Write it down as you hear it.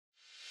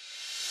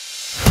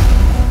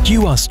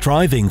You are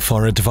striving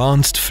for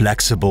advanced,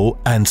 flexible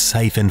and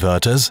safe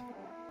inverters?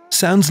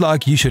 Sounds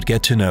like you should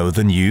get to know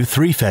the new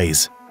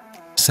 3-phase.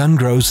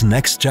 Sungrow's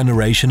next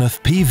generation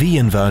of PV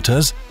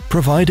inverters,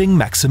 providing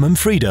maximum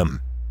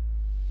freedom.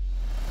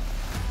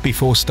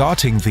 Before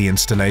starting the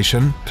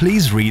installation,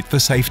 please read the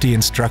safety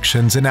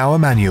instructions in our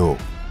manual.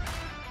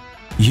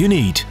 You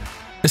need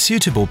a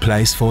suitable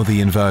place for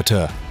the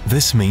inverter.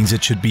 This means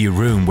it should be a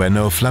room where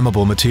no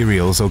flammable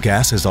materials or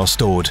gases are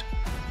stored.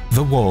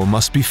 The wall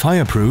must be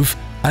fireproof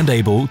and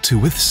able to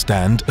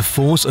withstand a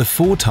force of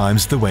 4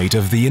 times the weight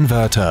of the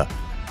inverter.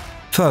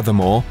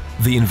 Furthermore,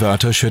 the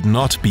inverter should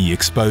not be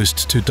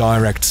exposed to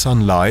direct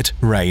sunlight,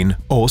 rain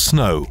or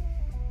snow.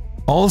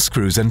 All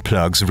screws and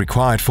plugs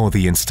required for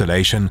the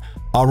installation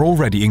are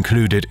already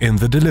included in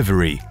the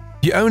delivery.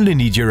 You only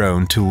need your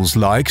own tools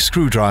like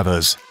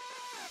screwdrivers.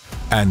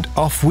 And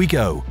off we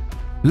go!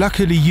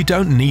 Luckily, you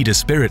don't need a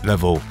spirit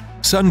level.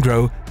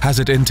 Sungrow has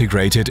it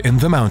integrated in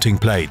the mounting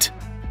plate.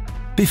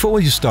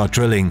 Before you start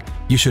drilling,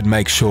 you should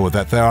make sure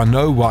that there are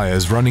no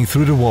wires running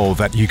through the wall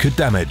that you could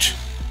damage.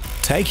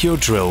 Take your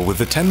drill with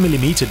the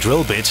 10mm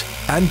drill bit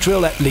and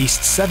drill at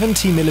least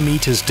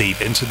 70mm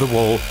deep into the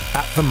wall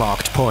at the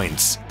marked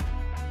points.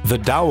 The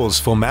dowels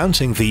for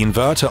mounting the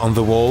inverter on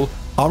the wall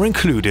are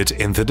included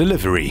in the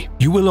delivery.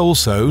 You will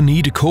also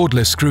need a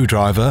cordless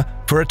screwdriver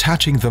for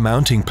attaching the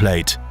mounting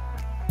plate.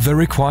 The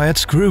required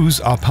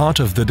screws are part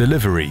of the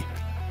delivery.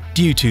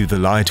 Due to the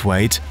light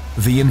weight,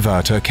 the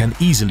inverter can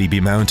easily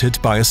be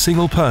mounted by a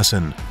single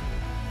person.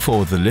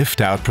 For the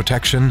lift-out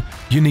protection,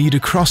 you need a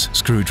cross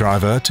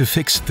screwdriver to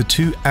fix the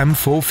 2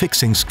 M4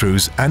 fixing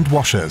screws and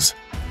washers.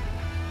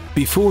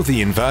 Before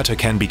the inverter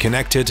can be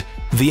connected,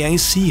 the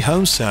AC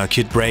home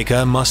circuit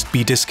breaker must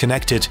be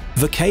disconnected,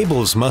 the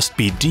cables must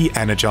be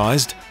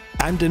de-energized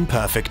and in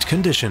perfect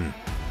condition.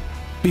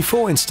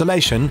 Before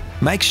installation,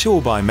 make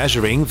sure by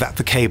measuring that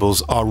the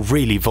cables are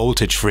really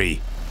voltage-free.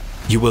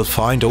 You will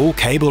find all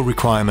cable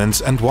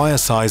requirements and wire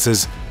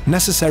sizes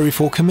necessary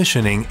for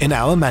commissioning in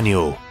our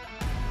manual.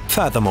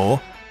 Furthermore,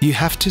 you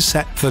have to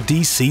set the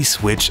DC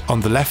switch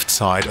on the left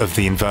side of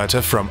the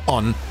inverter from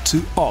on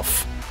to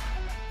off.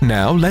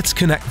 Now let's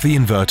connect the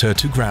inverter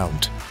to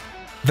ground.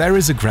 There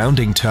is a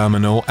grounding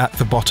terminal at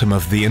the bottom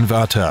of the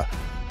inverter.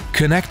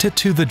 Connect it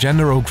to the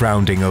general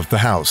grounding of the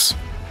house.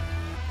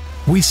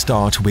 We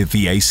start with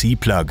the AC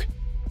plug.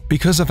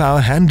 Because of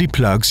our handy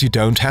plugs, you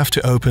don't have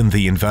to open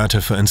the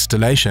inverter for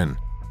installation.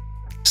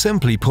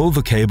 Simply pull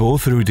the cable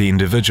through the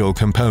individual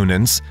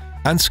components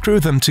and screw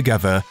them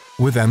together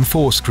with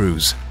M4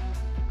 screws.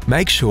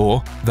 Make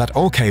sure that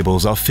all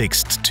cables are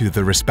fixed to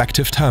the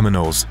respective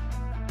terminals.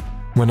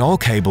 When all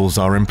cables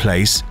are in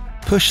place,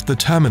 push the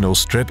terminal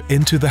strip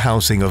into the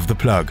housing of the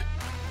plug.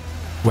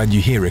 When you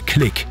hear a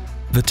click,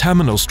 the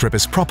terminal strip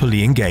is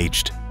properly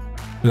engaged.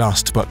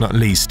 Last but not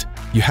least,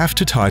 you have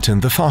to tighten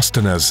the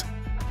fasteners.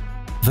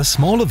 The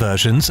smaller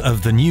versions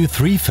of the new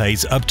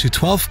 3-phase up to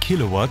 12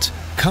 kW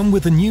come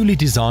with a newly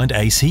designed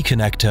AC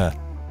connector.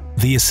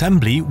 The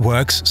assembly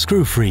works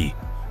screw-free.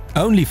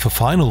 Only for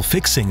final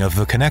fixing of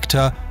the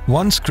connector,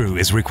 1 screw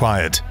is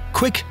required.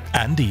 Quick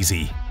and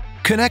easy.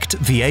 Connect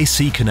the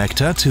AC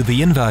connector to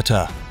the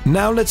inverter.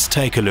 Now let's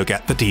take a look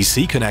at the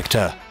DC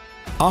connector.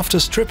 After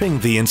stripping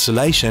the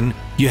insulation,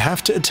 you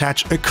have to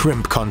attach a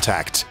crimp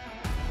contact.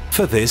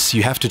 For this,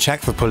 you have to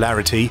check the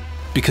polarity,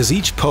 because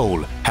each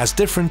pole has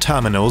different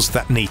terminals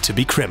that need to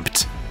be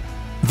crimped.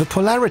 The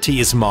polarity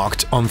is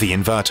marked on the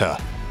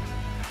inverter.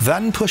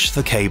 Then push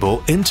the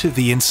cable into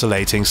the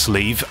insulating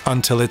sleeve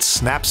until it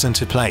snaps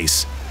into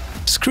place.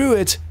 Screw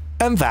it,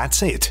 and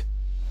that's it.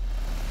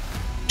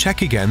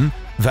 Check again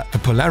that the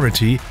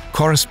polarity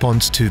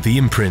corresponds to the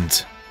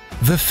imprint.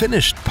 The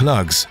finished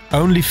plugs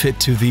only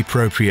fit to the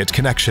appropriate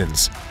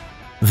connections.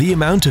 The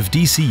amount of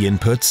DC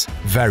inputs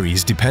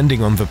varies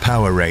depending on the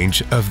power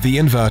range of the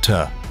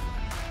inverter.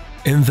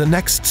 In the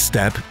next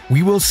step,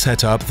 we will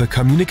set up the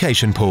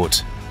communication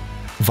port.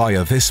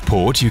 Via this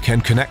port, you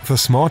can connect the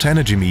smart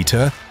energy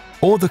meter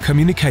or the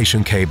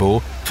communication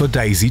cable for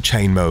daisy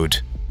chain mode.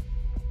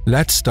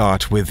 Let's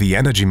start with the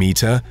energy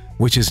meter,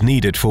 which is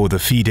needed for the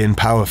feed-in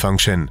power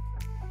function.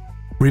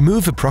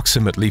 Remove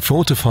approximately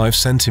 4 to 5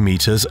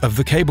 centimeters of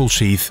the cable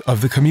sheath of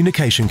the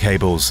communication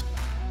cables.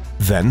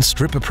 Then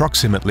strip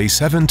approximately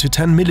 7 to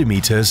 10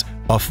 millimeters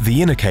off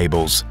the inner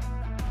cables.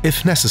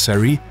 If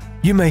necessary,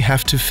 you may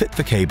have to fit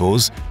the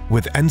cables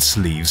with end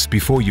sleeves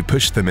before you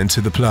push them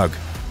into the plug.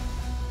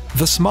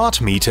 The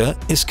smart meter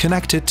is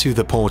connected to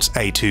the ports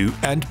A2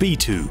 and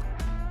B2.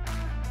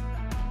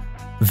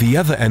 The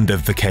other end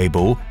of the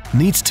cable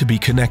needs to be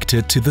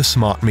connected to the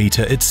smart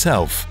meter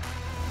itself.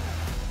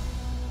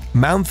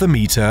 Mount the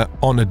meter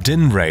on a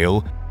DIN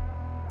rail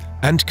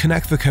and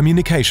connect the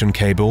communication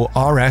cable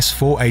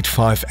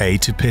RS485A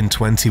to pin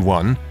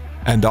 21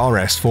 and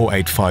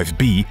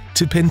RS485B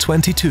to pin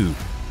 22.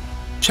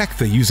 Check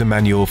the user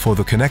manual for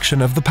the connection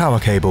of the power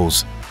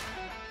cables.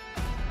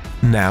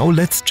 Now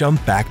let's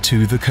jump back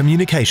to the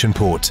communication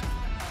port.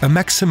 A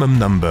maximum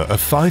number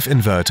of 5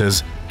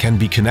 inverters can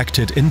be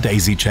connected in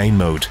daisy chain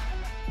mode.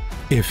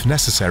 If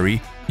necessary,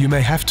 You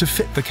may have to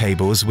fit the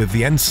cables with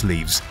the end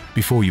sleeves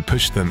before you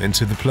push them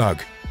into the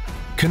plug.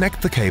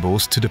 Connect the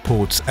cables to the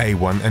ports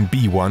A1 and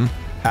B1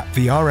 at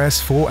the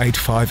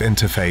RS485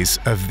 interface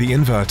of the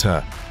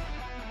inverter.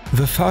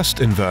 The first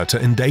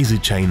inverter in daisy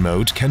chain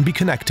mode can be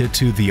connected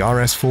to the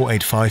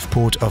RS485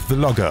 port of the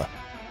logger.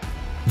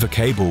 The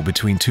cable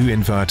between two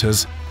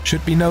inverters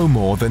should be no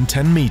more than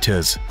 10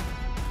 meters.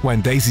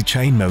 When daisy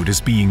chain mode is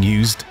being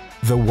used,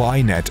 the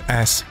YNET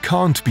S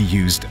can't be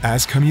used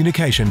as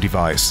communication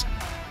device.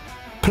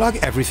 Plug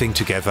everything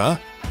together,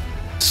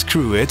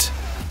 screw it,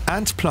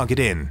 and plug it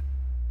in.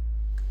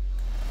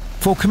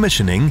 For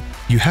commissioning,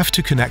 you have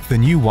to connect the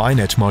new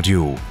YNET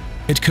module.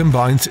 It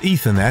combines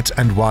Ethernet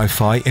and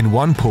Wi-Fi in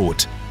one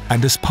port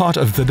and is part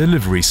of the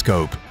delivery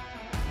scope.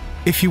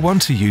 If you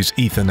want to use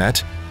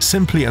Ethernet,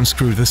 simply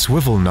unscrew the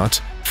swivel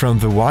nut from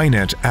the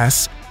YNET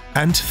S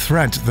and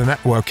thread the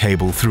network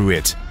cable through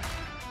it.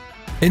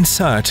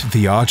 Insert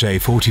the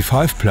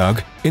RJ45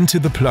 plug into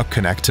the plug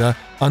connector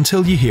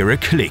until you hear a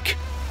click.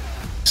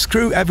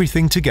 Screw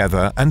everything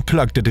together and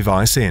plug the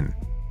device in.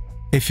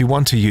 If you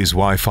want to use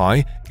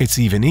Wi-Fi, it's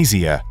even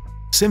easier.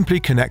 Simply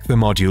connect the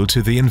module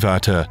to the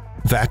inverter.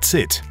 That's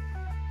it.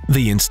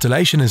 The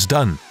installation is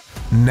done.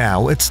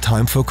 Now it's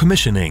time for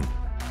commissioning.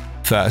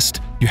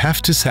 First, you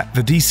have to set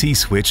the DC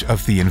switch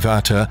of the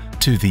inverter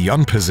to the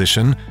on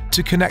position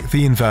to connect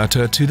the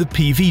inverter to the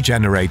PV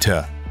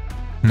generator.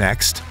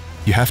 Next,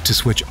 you have to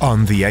switch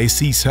on the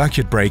AC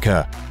circuit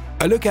breaker.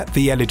 A look at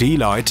the LED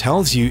light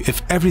tells you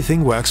if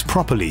everything works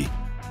properly.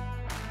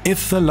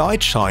 If the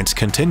light shines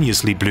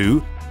continuously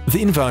blue,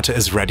 the inverter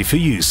is ready for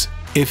use.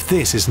 If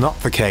this is not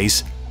the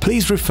case,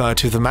 please refer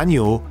to the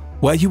manual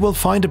where you will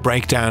find a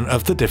breakdown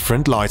of the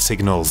different light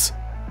signals.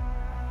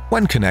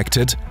 When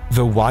connected,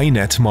 the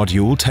YNET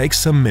module takes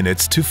some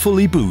minutes to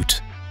fully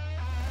boot.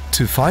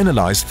 To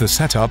finalize the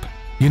setup,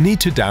 you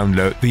need to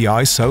download the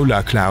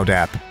iSolar Cloud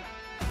app.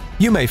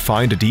 You may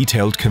find a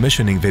detailed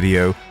commissioning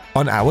video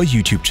on our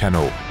YouTube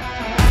channel.